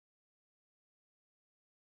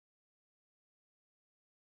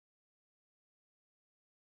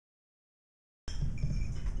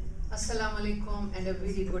Assalamu alaikum and a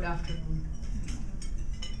very good afternoon.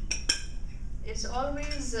 It's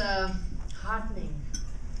always heartening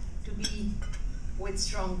to be with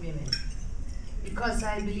strong women, because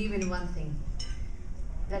I believe in one thing,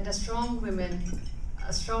 that a strong woman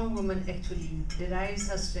actually derives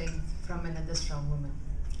her strength from another strong woman.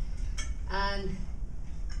 And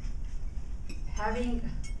having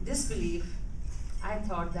this belief, I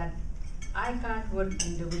thought that I can't work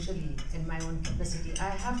individually in my own capacity.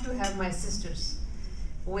 I have to have my sisters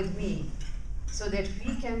with me so that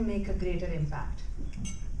we can make a greater impact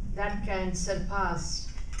that can surpass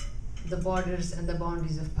the borders and the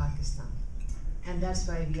boundaries of Pakistan. And that's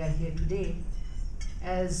why we are here today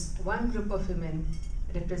as one group of women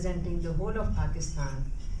representing the whole of Pakistan,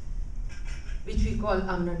 which we call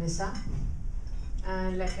Amn-o-Nisa.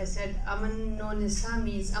 And like I said, Amn-o-Nisa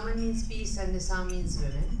means, Aman means peace and Nisa means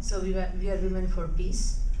women. So we are women for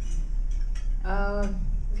peace.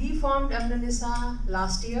 We formed Amn-o-Nisa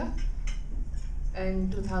last year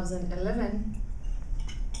in 2011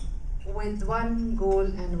 with one goal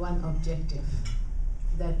and one objective,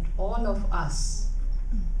 that all of us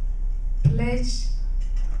pledge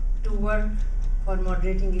to work for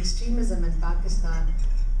moderating extremism in Pakistan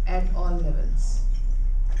at all levels.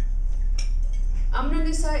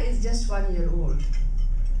 Amn-o-Nisa is just 1 year old,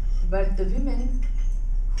 but the women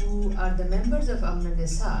who are the members of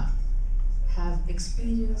Amn-o-Nisa have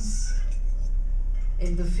experience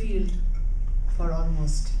in the field for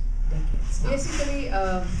almost decades. Basically,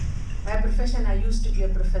 by profession, I used to be a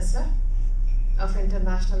professor of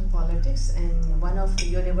international politics in one of the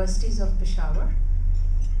universities of Peshawar.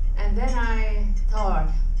 And then I thought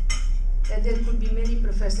that there could be many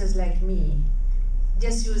professors like me,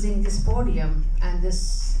 just using this podium and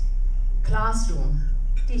this classroom,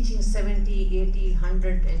 teaching 70, 80,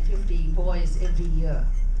 150 boys every year.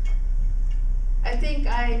 I think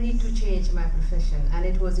I need to change my profession, and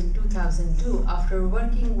it was in 2002, after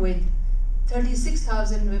working with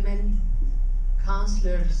 36,000 women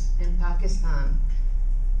counselors in Pakistan,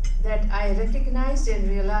 that I recognized and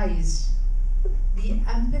realized the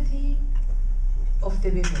empathy of the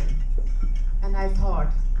women. And I thought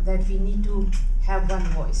that we need to have one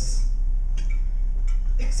voice.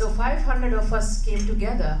 So 500 of us came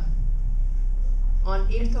together on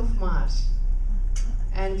 8th of March,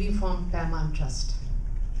 and we formed Payman Trust.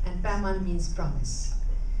 And Payman means promise.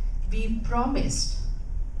 We promised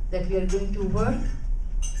that we are going to work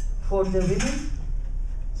for the women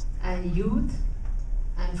and youth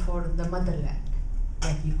and for the motherland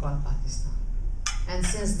that we call Pakistan. And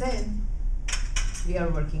since then, we are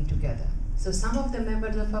working together. So some of the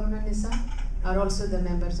members of Amn-o-Nisa are also the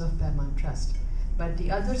members of Payman Trust. But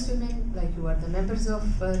the other women, like you are the members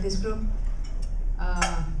of this group,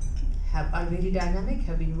 are very dynamic,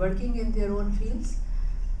 have been working in their own fields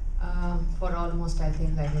for almost, I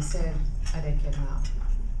think, like I said, a decade now.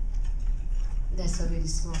 That's a very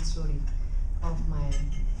small story of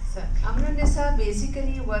myself. Amn-o-Nisa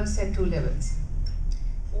basically works at two levels.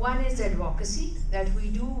 One is advocacy that we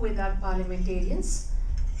do with our parliamentarians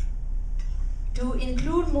to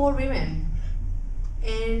include more women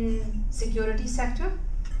in security sector,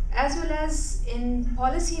 as well as in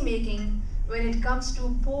policy making when it comes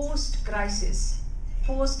to post-crisis,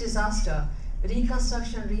 post-disaster,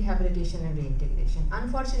 reconstruction, rehabilitation, and reintegration.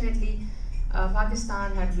 Unfortunately,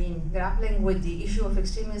 Pakistan had been grappling with the issue of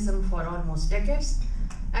extremism for almost decades,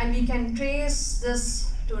 and we can trace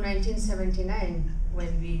this to 1979,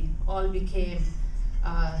 when we all became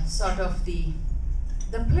sort of the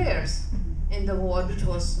players in the war, which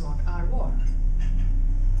was not our war.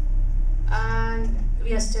 And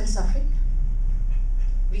we are still suffering.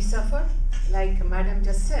 We suffer, like Madam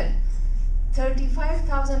just said,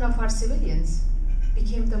 35,000 of our civilians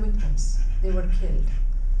became the victims. They were killed.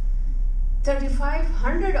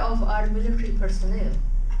 3,500 of our military personnel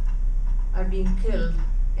are being killed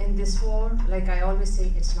in this war. Like I always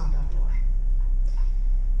say, it's not our war.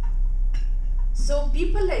 So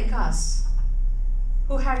people like us,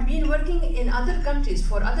 who had been working in other countries,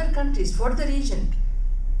 for the region,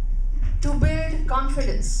 to build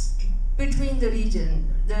confidence between the region,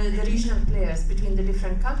 the regional players, between the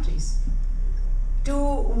different countries,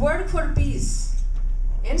 to work for peace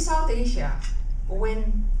in South Asia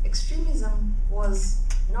when extremism was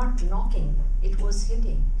not knocking, it was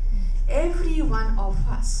hitting every one of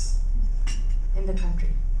us in the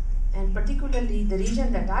country, and particularly the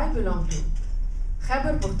region that I belong to,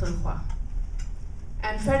 Khyber Pakhtunkhwa,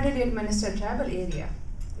 and federally administered tribal area,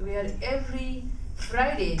 where every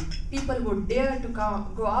Friday people would dare to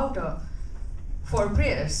go out for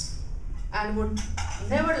prayers and would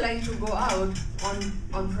never like to go out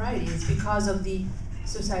on Fridays because of the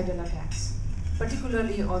suicidal attacks,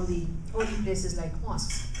 particularly on the holy places like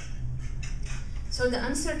mosques. So the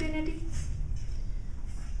uncertainty,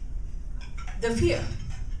 the fear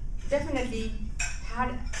definitely had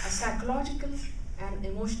a psychological and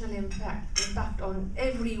emotional impact on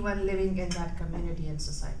everyone living in that community and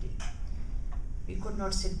society. We could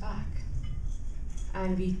not sit back,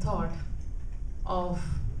 and we thought of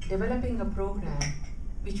developing a program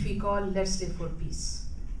which we call Let's Live for Peace.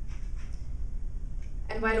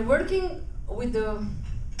 And while working with the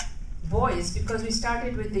boys, because we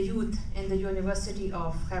started with the youth in the University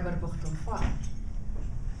of Khyber Pakhtunkhwa,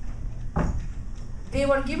 they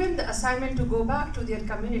were given the assignment to go back to their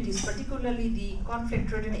communities, particularly the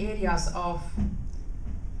conflict-ridden areas of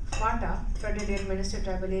FATA, Federally Administered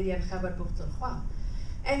Tribal Area, and Khyber Pakhtunkhwa.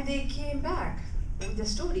 And they came back with the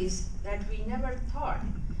stories that we never thought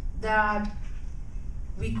that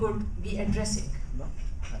we could be addressing.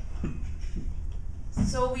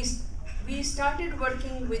 So we started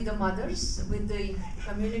working with the mothers, with the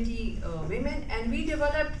community women, and we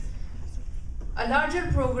developed a larger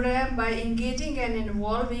program by engaging and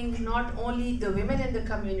involving not only the women in the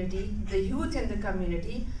community, the youth in the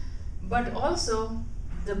community, but also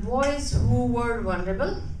the boys who were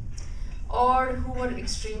vulnerable or who were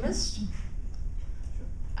extremists.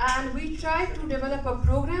 And we tried to develop a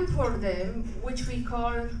program for them which we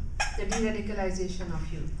call the de-radicalization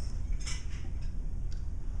of youth.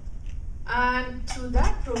 And through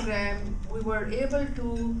that program, we were able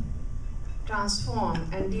to transform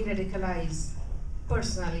and de-radicalize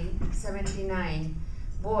personally 79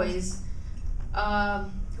 boys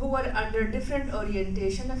who were under different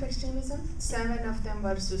orientation of extremism. 7 of them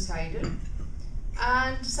were suicidal,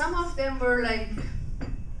 and some of them were like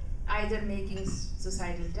either making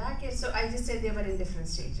suicidal jackets. So I just said they were in different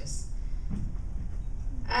stages.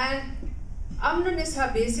 And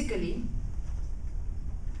Amn-o-Nisa basically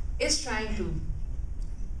is trying to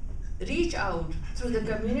reach out through the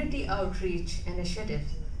community outreach initiative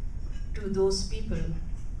to those people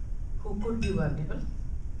who could be vulnerable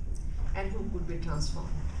and who could be transformed.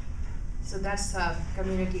 So that's our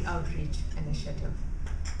community outreach initiative.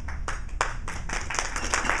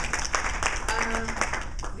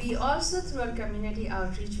 We also, through our community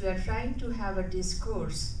outreach, we are trying to have a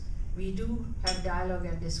discourse. We do have dialogue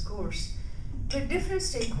and discourse with different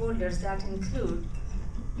stakeholders that include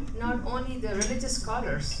not only the religious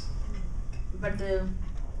scholars, but the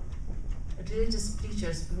religious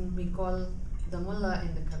preachers, whom we call the mullah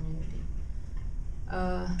in the community.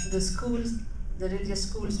 The schools, the religious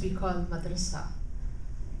schools we call madrasa.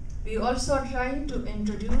 We also are trying to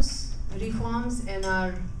introduce reforms in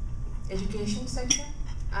our education sector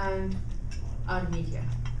and our media,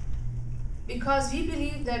 because we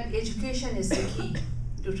believe that education is the key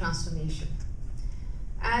to transformation.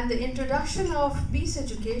 And the introduction of peace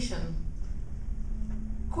education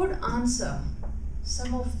could answer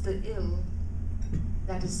some of the ill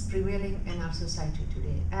that is prevailing in our society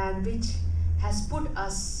today, and which has put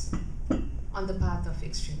us on the path of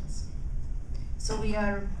extremism. So we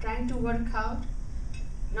are trying to work out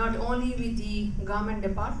not only with the government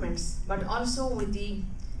departments, but also with the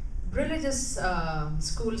religious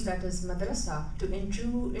schools, that is madrasa, to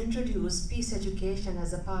introduce peace education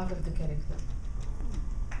as a part of the curriculum.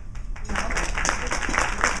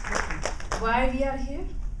 Why we are here?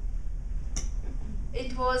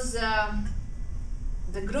 It was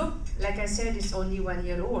the group, like I said, is only 1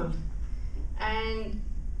 year old, and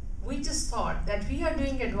we just thought that we are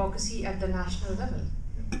doing advocacy at the national level,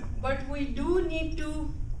 but we do need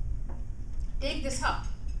to take this up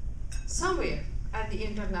somewhere at the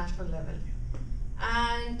international level.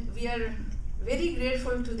 And we are very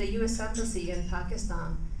grateful to the US Embassy in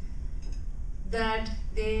Pakistan that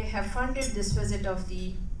they have funded this visit of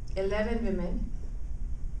the 11 women.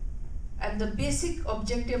 And the basic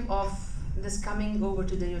objective of this coming over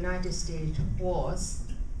to the United States was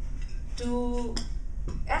to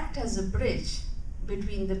act as a bridge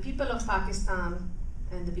between the people of Pakistan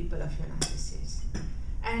and the people of United States,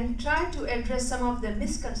 and try to address some of the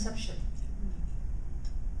misconception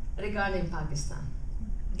regarding Pakistan,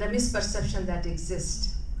 the misperception that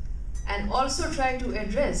exists, and also try to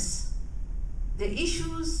address the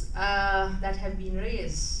issues that have been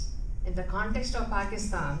raised in the context of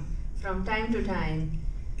Pakistan from time to time,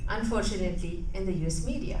 unfortunately, in the US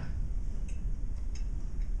media.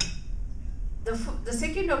 The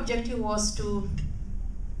second objective was to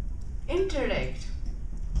interact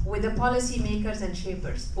with the policymakers and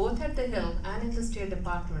shapers, both at the Hill and in the State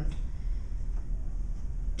Department,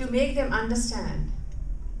 to make them understand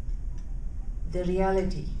the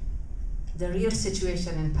reality, the real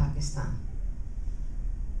situation in Pakistan.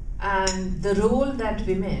 and the role that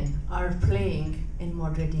women are playing in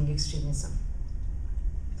moderating extremism.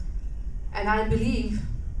 And I believe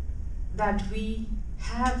that we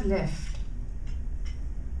have left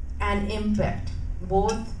an impact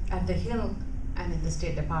both at the Hill and in the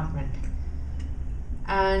State Department.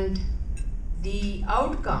 And the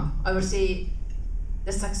outcome, I would say,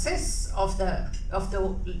 the success of the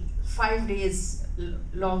 5 days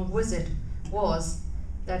long visit was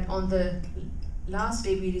that on the last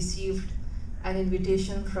day we received an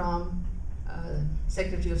invitation from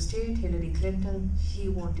Secretary of State Hillary Clinton. She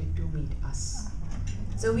wanted to meet us.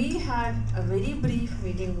 So we had a very brief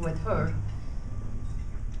meeting with her.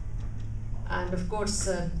 And of course,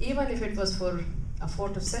 even if it was for a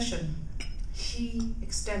photo session, she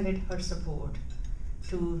extended her support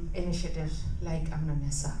to initiatives like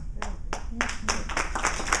Amn-o-Nisa.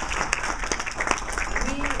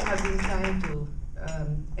 We have been trying to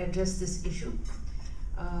address this issue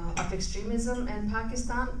of extremism in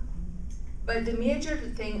Pakistan, but the major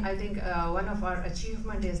thing, I think one of our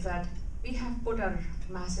achievements is that we have put our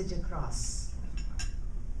message across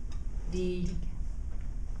the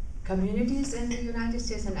communities in the United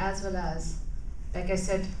States, and as well as, like I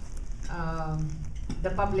said,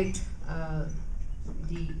 the public,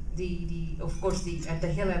 of course, at the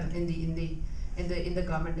Hill and in the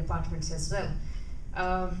government departments as well.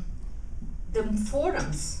 The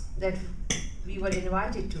forums that we were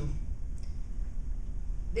invited to,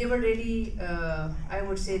 they were really, I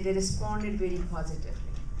would say, they responded very positively.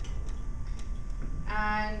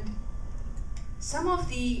 And some of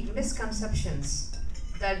the misconceptions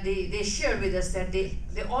that they shared with us, that they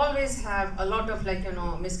always have a lot of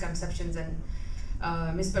misconceptions and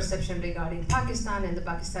misperception regarding Pakistan and the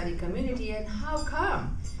Pakistani community, and how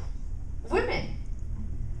come women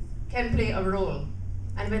can play a role.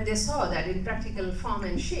 And when they saw that in practical form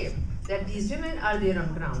and shape, that these women are there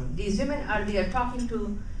on ground, these women are there talking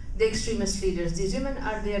to the extremist leaders, these women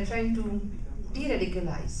are there trying to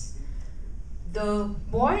de-radicalize the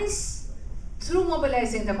boys through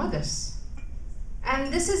mobilizing the mothers.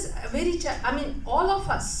 And this is a very, all of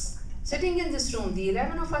us sitting in this room, the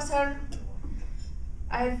 11 of us are,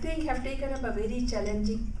 I think, have taken up a very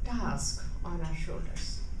challenging task on our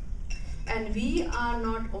shoulders. And we are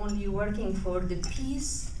not only working for the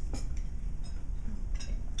peace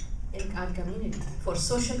in our community, for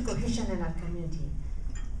social cohesion in our community.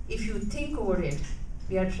 If you think over it,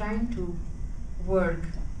 we are trying to work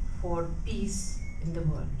for peace in the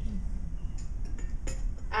world.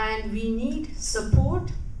 And we need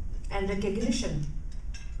support and recognition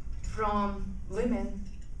from women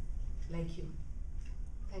like you.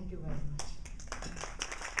 Thank you very much.